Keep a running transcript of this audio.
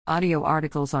Audio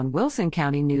articles on Wilson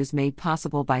County News made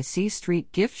possible by C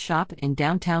Street Gift Shop in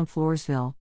downtown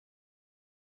Floresville.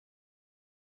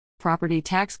 Property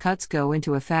tax cuts go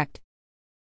into effect.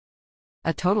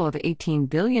 A total of $18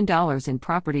 billion in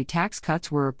property tax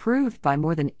cuts were approved by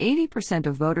more than 80%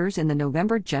 of voters in the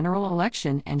November general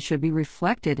election and should be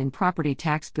reflected in property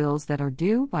tax bills that are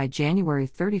due by January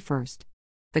 31st.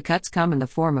 The cuts come in the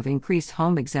form of increased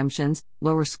home exemptions,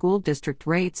 lower school district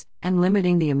rates, and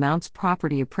limiting the amounts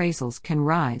property appraisals can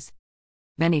rise.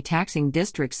 Many taxing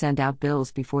districts sent out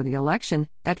bills before the election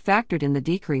that factored in the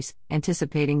decrease,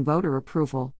 anticipating voter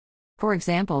approval. For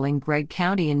example, in Gregg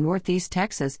County in Northeast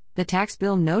Texas, the tax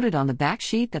bill noted on the back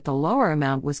sheet that the lower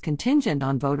amount was contingent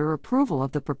on voter approval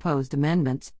of the proposed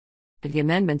amendments. If the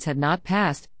amendments had not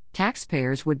passed,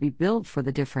 taxpayers would be billed for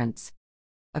the difference.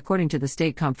 According to the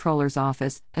State Comptroller's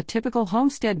Office, a typical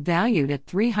homestead valued at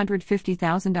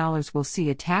 $350,000 will see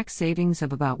a tax savings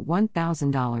of about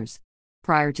 $1,000.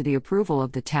 Prior to the approval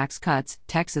of the tax cuts,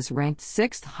 Texas ranked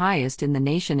sixth highest in the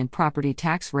nation in property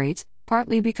tax rates,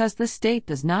 partly because the state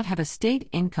does not have a state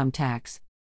income tax.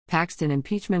 Paxton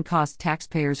impeachment cost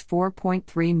taxpayers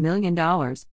 $4.3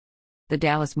 million. The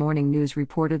Dallas Morning News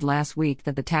reported last week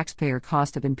that the taxpayer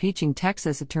cost of impeaching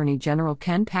Texas Attorney General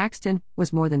Ken Paxton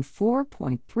was more than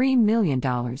 $4.3 million.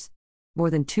 More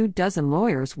than 24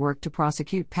 lawyers worked to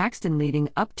prosecute Paxton leading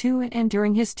up to and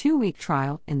during his 2-week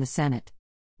trial in the Senate.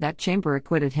 That chamber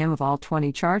acquitted him of all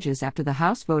 20 charges after the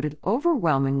House voted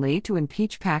overwhelmingly to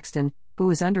impeach Paxton, who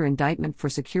was under indictment for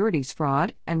securities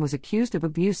fraud and was accused of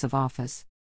abuse of office.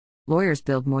 Lawyers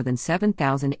billed more than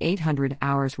 7,800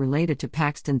 hours related to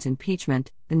Paxton's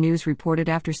impeachment, the news reported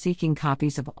after seeking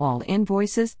copies of all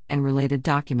invoices and related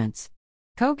documents.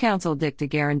 Co-counsel Dick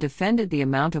DeGuerin defended the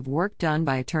amount of work done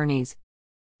by attorneys.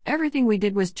 "Everything we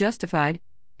did was justified,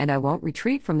 and I won't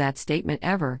retreat from that statement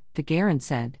ever," DeGuerin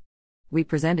said. "We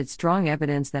presented strong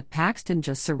evidence that Paxton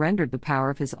just surrendered the power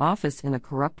of his office in a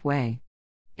corrupt way.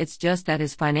 It's just that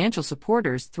his financial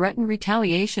supporters threatened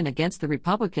retaliation against the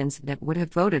Republicans that would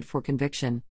have voted for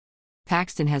conviction."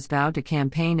 Paxton has vowed to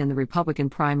campaign in the Republican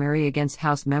primary against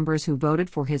House members who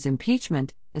voted for his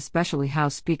impeachment, especially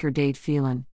House Speaker Dade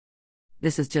Phelan.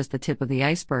 "This is just the tip of the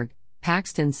iceberg,"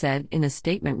 Paxton said in a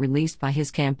statement released by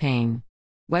his campaign.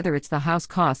 "Whether it's the House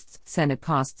costs, Senate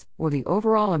costs, or the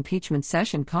overall impeachment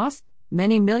session costs,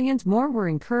 many millions more were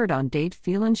incurred on Dade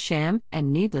Phelan's sham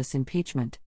and needless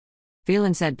impeachment."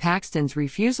 Phelan said Paxton's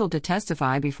refusal to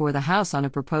testify before the House on a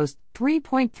proposed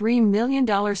 $3.3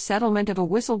 million settlement of a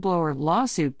whistleblower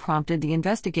lawsuit prompted the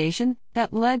investigation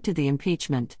that led to the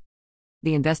impeachment.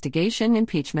 The investigation,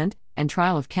 impeachment, and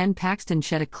trial of Ken Paxton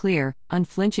shed a clear,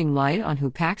 unflinching light on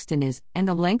who Paxton is and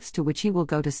the lengths to which he will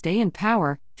go to stay in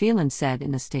power, Phelan said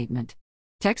in a statement.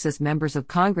 Texas members of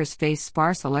Congress face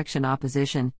sparse election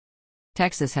opposition.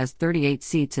 Texas has 38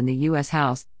 seats in the U.S.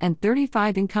 House, and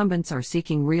 35 incumbents are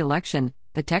seeking re-election,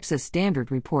 the Texas Standard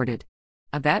reported.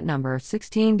 Of that number,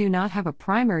 16 do not have a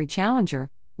primary challenger,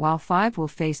 while 5 will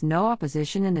face no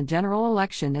opposition in the general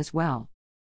election as well.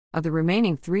 Of the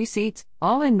remaining 3 seats,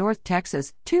 all in North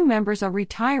Texas, 2 members are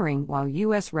retiring while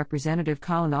U.S. Representative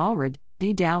Colin Allred,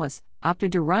 D. Dallas,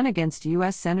 opted to run against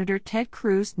U.S. Senator Ted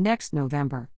Cruz next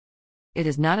November. It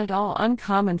is not at all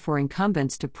uncommon for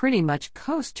incumbents to pretty much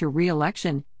coast to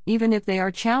re-election, even if they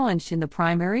are challenged in the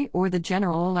primary or the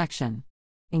general election.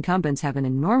 Incumbents have an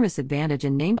enormous advantage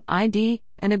in name ID,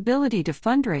 an ability to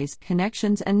fundraise,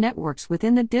 connections and networks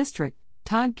within the district,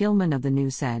 Todd Gilman of the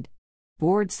News said.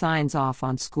 Board signs off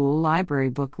on school library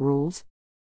book rules.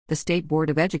 The State Board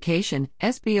of Education,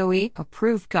 SBOE,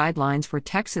 approved guidelines for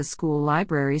Texas school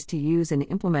libraries to use in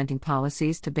implementing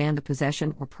policies to ban the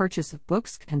possession or purchase of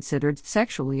books considered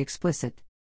sexually explicit.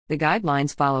 The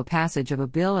guidelines follow passage of a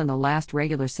bill in the last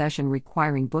regular session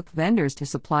requiring book vendors to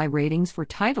supply ratings for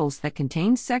titles that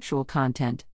contain sexual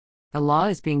content. The law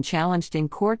is being challenged in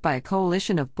court by a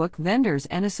coalition of book vendors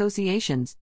and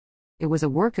associations. It was a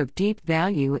work of deep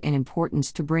value and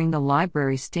importance to bring the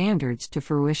library standards to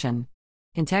fruition.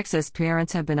 In Texas,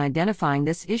 parents have been identifying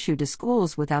this issue to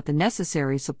schools without the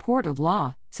necessary support of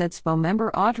law, said SPO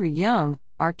member Audrey Young,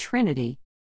 Art Trinity.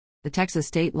 The Texas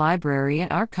State Library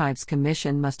and Archives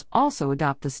Commission must also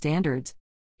adopt the standards.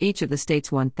 Each of the state's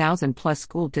 1,000-plus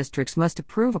school districts must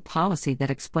approve a policy that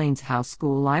explains how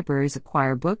school libraries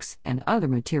acquire books and other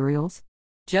materials.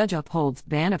 Judge upholds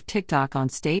ban of TikTok on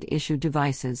state-issued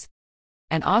devices.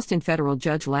 An Austin federal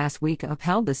judge last week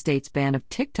upheld the state's ban of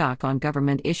TikTok on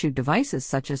government-issued devices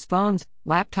such as phones,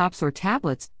 laptops or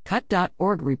tablets,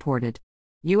 Cut.org reported.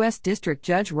 U.S. District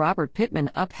Judge Robert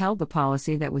Pittman upheld the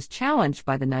policy that was challenged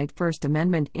by the Knight First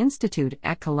Amendment Institute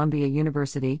at Columbia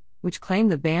University, which claimed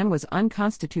the ban was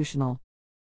unconstitutional.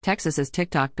 Texas's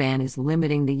TikTok ban is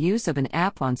limiting the use of an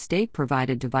app on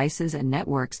state-provided devices and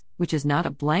networks, which is not a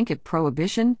blanket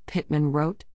prohibition, Pittman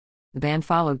wrote. The ban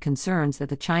followed concerns that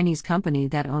the Chinese company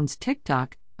that owns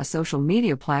TikTok, a social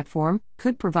media platform,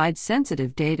 could provide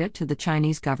sensitive data to the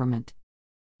Chinese government.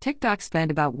 TikTok spent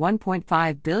about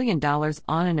 $1.5 billion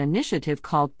on an initiative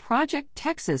called Project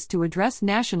Texas to address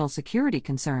national security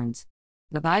concerns.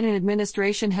 The Biden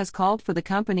administration has called for the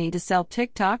company to sell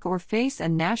TikTok or face a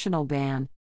national ban.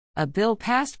 A bill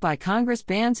passed by Congress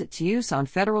bans its use on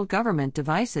federal government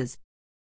devices,